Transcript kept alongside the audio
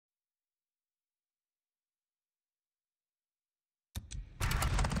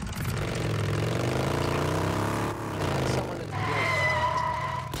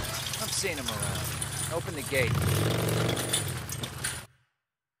seen him around. Open the gate.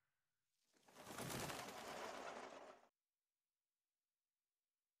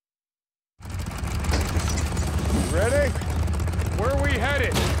 Ready? Where are we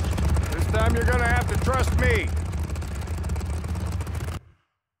headed? This time you're gonna have to trust me.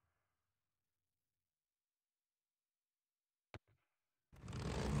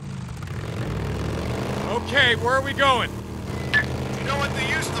 Okay, where are we going? You know what they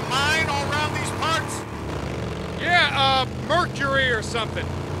used to mine all around these parts? Yeah, mercury or something.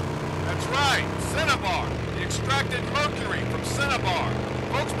 That's right, cinnabar. They extracted mercury from cinnabar.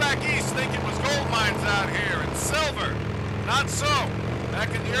 Folks back east think it was gold mines out here, and silver. Not so.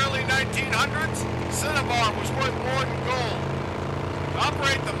 Back in the early 1900s, cinnabar was worth more than gold. To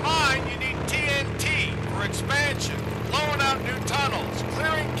operate the mine, you need TNT for expansion, blowing out new tunnels,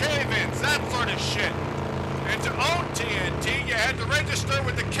 clearing cave-ins, that sort of shit. And to own TNT, you had to register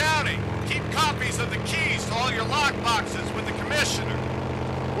with the county. Keep copies of the keys to all your lockboxes with the commissioner.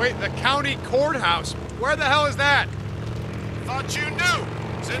 Wait, the county courthouse? Where the hell is that? Thought you knew.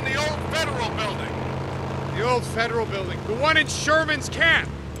 It's in the old federal building. The old federal building. The one in Sherman's camp.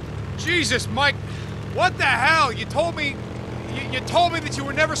 Jesus, Mike. What the hell? You told me... You told me that you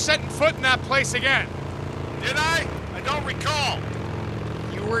were never setting foot in that place again. Did I? I don't recall.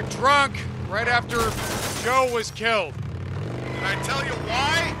 You were drunk right after Joe was killed. Did I tell you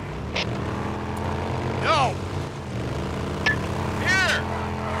why? No. Here!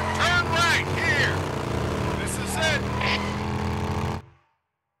 Turn right, here! This is it.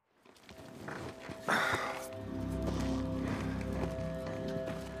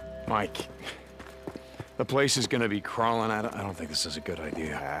 Mike, the place is gonna be crawling out. I don't think this is a good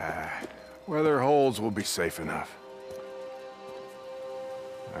idea. Where there are holes, we'll be safe enough.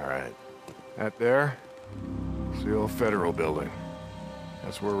 All right. That there? It's the old federal building.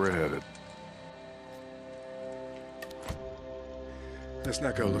 That's where we're headed. Let's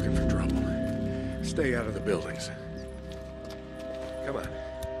not go looking for trouble. Stay out of the buildings. Come on.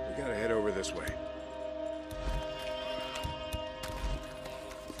 We gotta head over this way.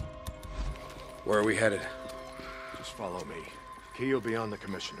 Where are we headed? Just follow me. Key will be on the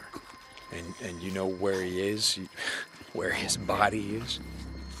commissioner. And you know where he is? Where his body is?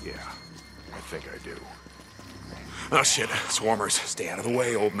 Yeah, I think I do. Oh shit, swarmers. Stay out of the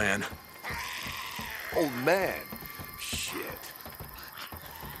way, old man. Old man? Shit.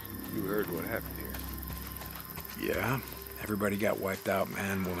 You heard what happened here. Yeah. Everybody got wiped out,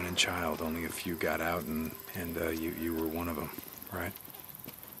 man, woman, and child. Only a few got out, and you were one of them, right?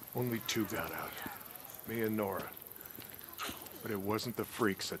 Only 2 got out. Me and Nora. But it wasn't the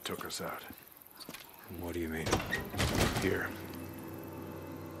freaks that took us out. What do you mean? Here.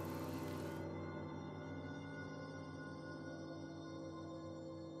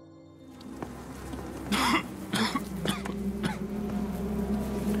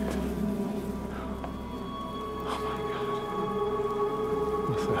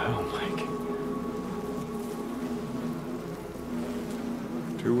 What the hell, Mike?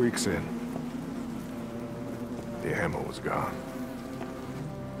 2 weeks in. The ammo was gone.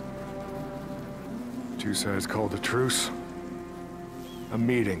 2 sides called a truce. A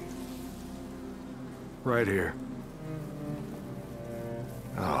meeting. Right here.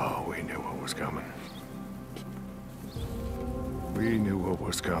 Oh, we knew what was coming. We knew what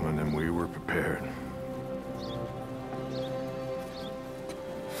was coming, and we were prepared.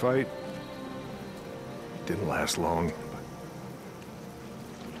 Fight didn't last long,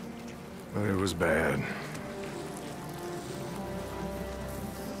 but it was bad.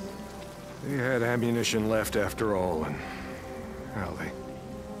 They had ammunition left after all, and hell,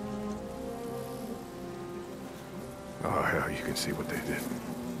 oh, hell, you can see what they did.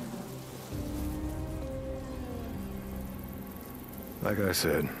 Like I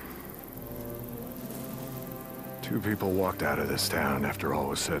said, 2 people walked out of this town after all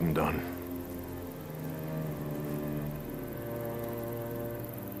was said and done.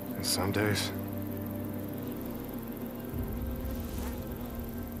 And some days,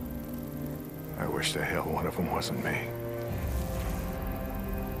 I wish the hell one of them wasn't me.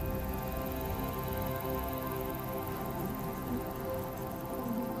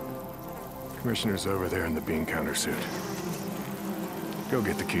 Commissioner's over there in the bean counter suit. Go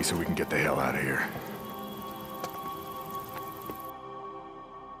get the key so we can get the hell out of here.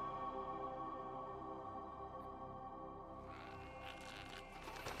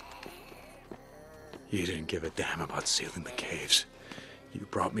 You didn't give a damn about sealing the caves. You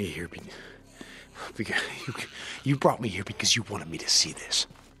brought me here you brought me here because you wanted me to see this.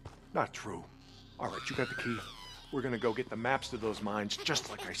 Not true. All right, you got the key. We're gonna go get the maps to those mines, just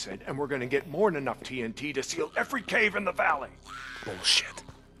like I said, and we're gonna get more than enough TNT to seal every cave in the valley. Bullshit.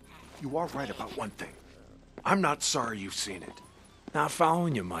 You are right about one thing. I'm not sorry you've seen it. Not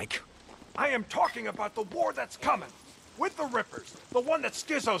following you, Mike. I am talking about the war that's coming. With the Rippers. The one that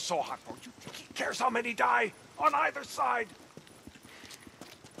Skizzo's so hot for. You think he cares how many die? On either side?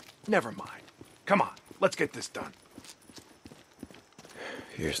 Never mind. Come on, let's get this done.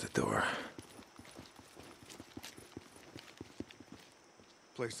 Here's the door.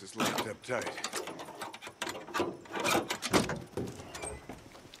 Place is locked up tight.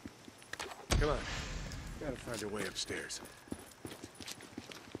 Come on. Gotta find a way upstairs.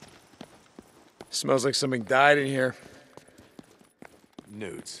 Smells like something died in here.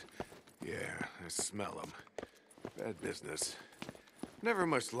 Newts. Yeah, I smell them. Bad business. Never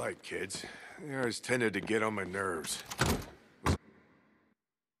much liked kids. They always tended to get on my nerves.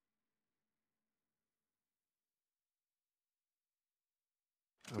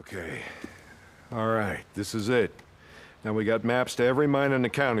 Okay. All right, this is it. Now we got maps to every mine in the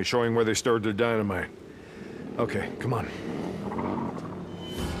county showing where they stored their dynamite. Okay, come on.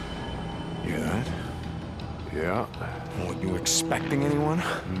 Hear that? Yeah. Weren't you expecting anyone?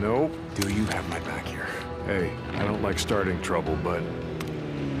 Nope. Do you have my back here? Hey, I don't like starting trouble, but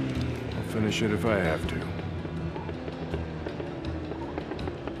I'll finish it if I have to.